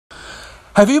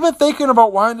Have you been thinking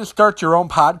about wanting to start your own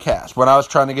podcast? When I was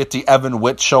trying to get the Evan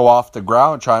Witt show off the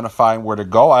ground, trying to find where to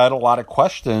go, I had a lot of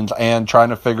questions and trying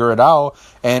to figure it out,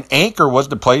 and Anchor was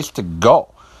the place to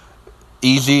go.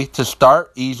 Easy to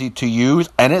start, easy to use,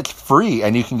 and it's free,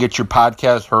 and you can get your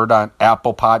podcast heard on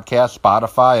Apple Podcasts,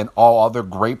 Spotify, and all other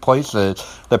great places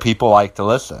that people like to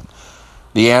listen.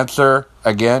 The answer,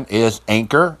 again, is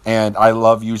Anchor, and I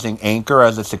love using Anchor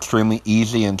as it's extremely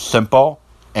easy and simple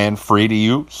and free to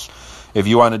use. If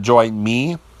you want to join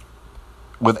me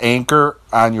with Anchor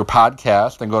on your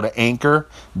podcast, then go to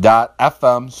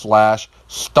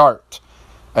anchor.fm/start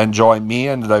and join me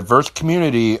in the diverse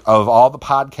community of all the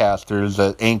podcasters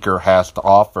that Anchor has to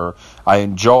offer. I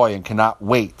enjoy and cannot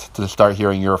wait to start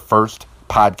hearing your first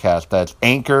podcast. That's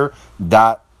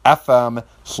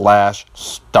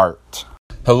anchor.fm/start.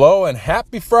 Hello and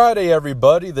happy Friday,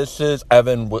 everybody. This is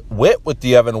Evan Witt with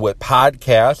the Evan Witt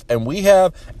Podcast, and we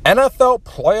have NFL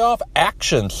playoff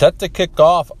action set to kick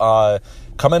off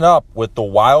coming up with the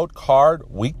wild card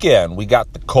weekend. We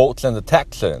got the Colts and the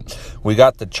Texans. We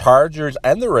got the Chargers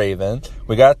and the Ravens.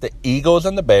 We got the Eagles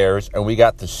and the Bears, and we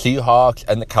got the Seahawks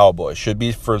and the Cowboys. Should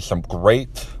be for some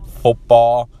great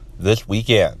football this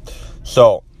weekend.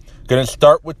 So, going to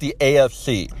start with the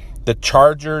AFC. The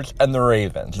Chargers and the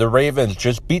Ravens. The Ravens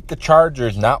just beat the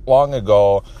Chargers not long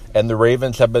ago, and the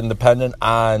Ravens have been dependent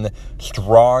on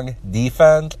strong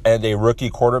defense and a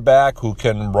rookie quarterback who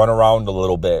can run around a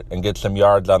little bit and get some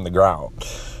yards on the ground.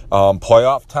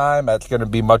 Playoff time, that's going to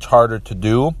be much harder to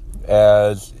do,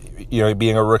 as you know,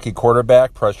 being a rookie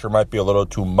quarterback, pressure might be a little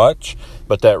too much,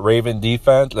 but that Raven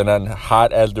defense, and then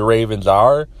hot as the Ravens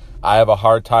are, I have a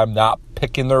hard time not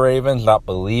picking the Ravens, not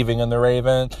believing in the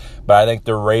Ravens, but I think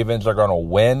the Ravens are going to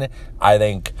win. I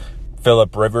think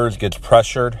Phillip Rivers gets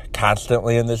pressured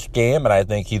constantly in this game, and I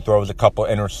think he throws a couple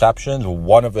interceptions,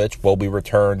 one of which will be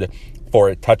returned for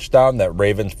a touchdown. That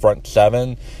Ravens front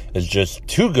seven is just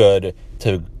too good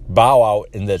to bow out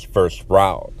in this first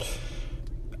round.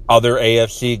 Other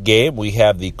AFC game, we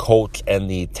have the Colts and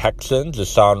the Texans.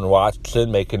 Deshaun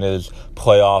Watson making his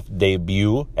playoff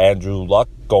debut. Andrew Luck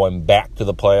going back to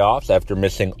the playoffs after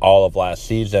missing all of last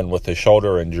season with a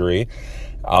shoulder injury.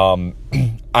 I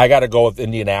got to go with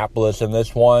Indianapolis in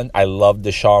this one. I love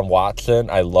Deshaun Watson.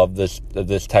 I love this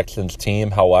Texans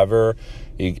team. However,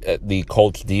 the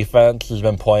Colts defense has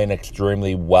been playing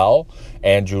extremely well.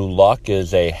 Andrew Luck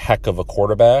is a heck of a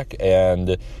quarterback,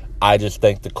 and I just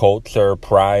think the Colts are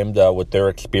primed with their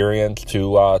experience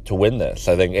to win this.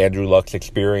 I think Andrew Luck's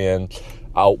experience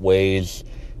outweighs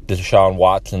Deshaun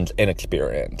Watson's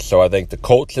inexperience. So I think the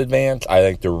Colts advance. I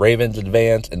think the Ravens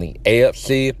advance in the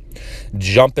AFC.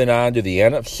 Jumping on to the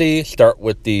NFC, start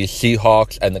with the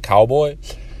Seahawks and the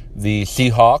Cowboys. The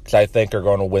Seahawks, I think, are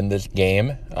going to win this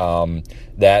game.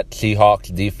 That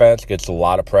Seahawks defense gets a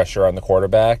lot of pressure on the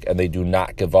quarterback, and they do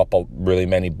not give up really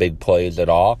many big plays at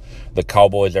all. The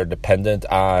Cowboys are dependent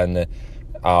on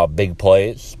big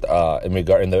plays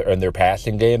in their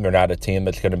passing game. They're not a team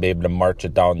that's going to be able to march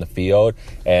it down the field,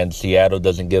 and Seattle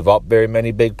doesn't give up very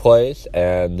many big plays,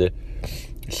 and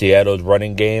Seattle's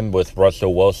running game with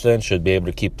Russell Wilson should be able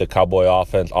to keep the Cowboy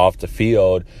offense off the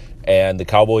field. And the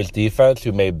Cowboys defense,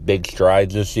 who made big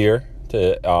strides this year,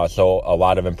 so a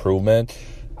lot of improvement.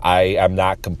 I am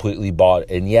not completely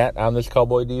bought in yet on this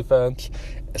Cowboy defense.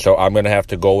 So I'm going to have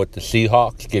to go with the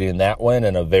Seahawks getting that win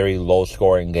in a very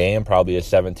low-scoring game, probably a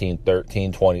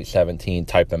 17-13, 20-17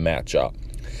 type of matchup.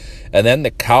 And then the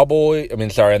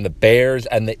the Bears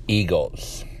and the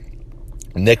Eagles.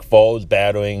 Nick Foles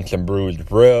battling some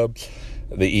bruised ribs.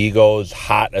 The Eagles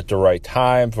hot at the right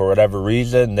time for whatever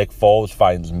reason. Nick Foles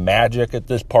finds magic at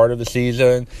this part of the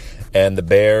season. And the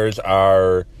Bears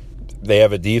they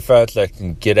have a defense that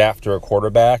can get after a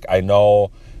quarterback. I know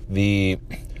the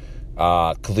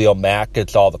Khalil Mack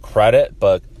gets all the credit,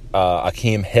 but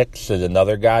Akeem Hicks is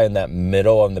another guy in that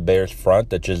middle on the Bears front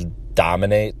that just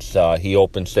dominates. He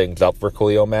opens things up for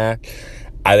Khalil Mack.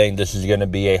 I think this is going to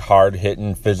be a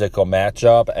hard-hitting physical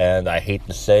matchup, and I hate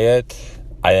to say it,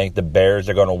 I think the Bears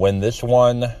are going to win this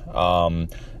one.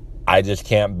 I just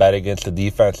can't bet against the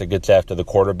defense that gets after the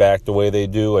quarterback the way they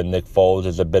do, and Nick Foles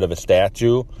is a bit of a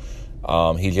statue.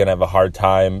 He's going to have a hard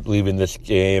time leaving this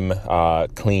game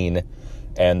clean,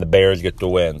 and the Bears get the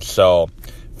win. So,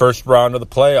 first round of the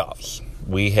playoffs,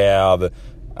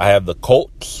 I have the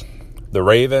Colts, the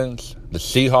Ravens, the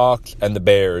Seahawks, and the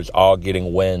Bears all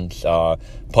getting wins.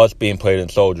 Plus being played in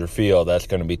Soldier Field, that's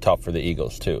going to be tough for the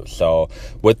Eagles too. So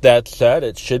with that said,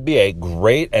 it should be a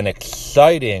great and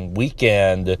exciting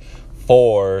weekend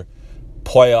for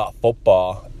playoff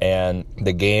football, and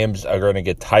the games are going to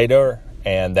get tighter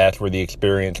And that's where the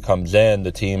experience comes in.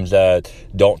 The teams that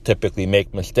don't typically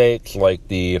make mistakes, like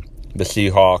the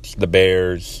Seahawks, the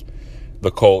Bears,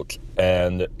 the Colts,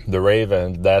 and the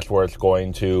Ravens, that's where it's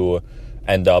going to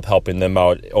end up helping them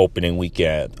out opening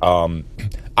weekend.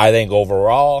 I think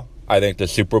overall, the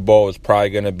Super Bowl is probably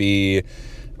going to be,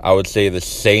 I would say, the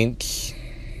Saints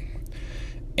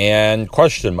and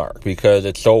question mark, because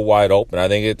it's so wide open. I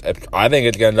think it's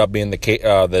going to end up being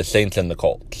the Saints and the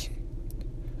Colts.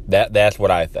 That's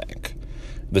what I think.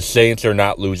 The Saints are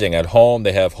not losing at home.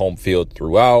 They have home field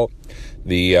throughout.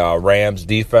 The Rams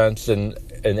defense in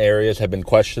areas have been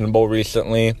questionable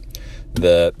recently.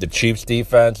 The Chiefs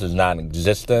defense is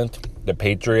non-existent. The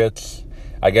Patriots,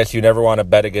 I guess you never want to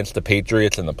bet against the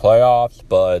Patriots in the playoffs,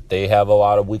 but they have a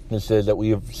lot of weaknesses that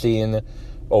we've seen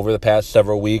over the past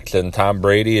several weeks, and Tom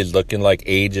Brady is looking like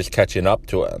age is catching up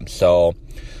to him. So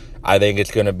I think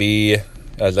it's going to be,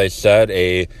 as I said,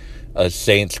 a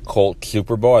Saints-Colts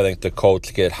Super Bowl. I think the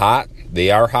Colts get hot.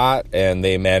 They are hot, and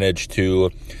they manage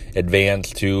to advance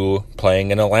to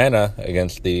playing in Atlanta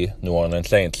against the New Orleans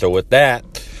Saints. So with that,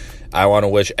 I want to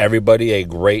wish everybody a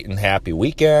great and happy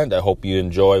weekend. I hope you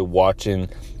enjoy watching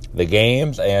the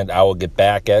games, and I will get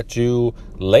back at you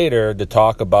later to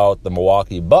talk about the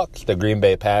Milwaukee Bucks, the Green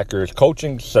Bay Packers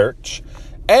coaching search,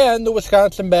 and the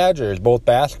Wisconsin Badgers, both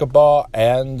basketball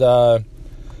and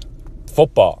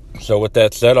football. So with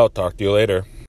that said, I'll talk to you later.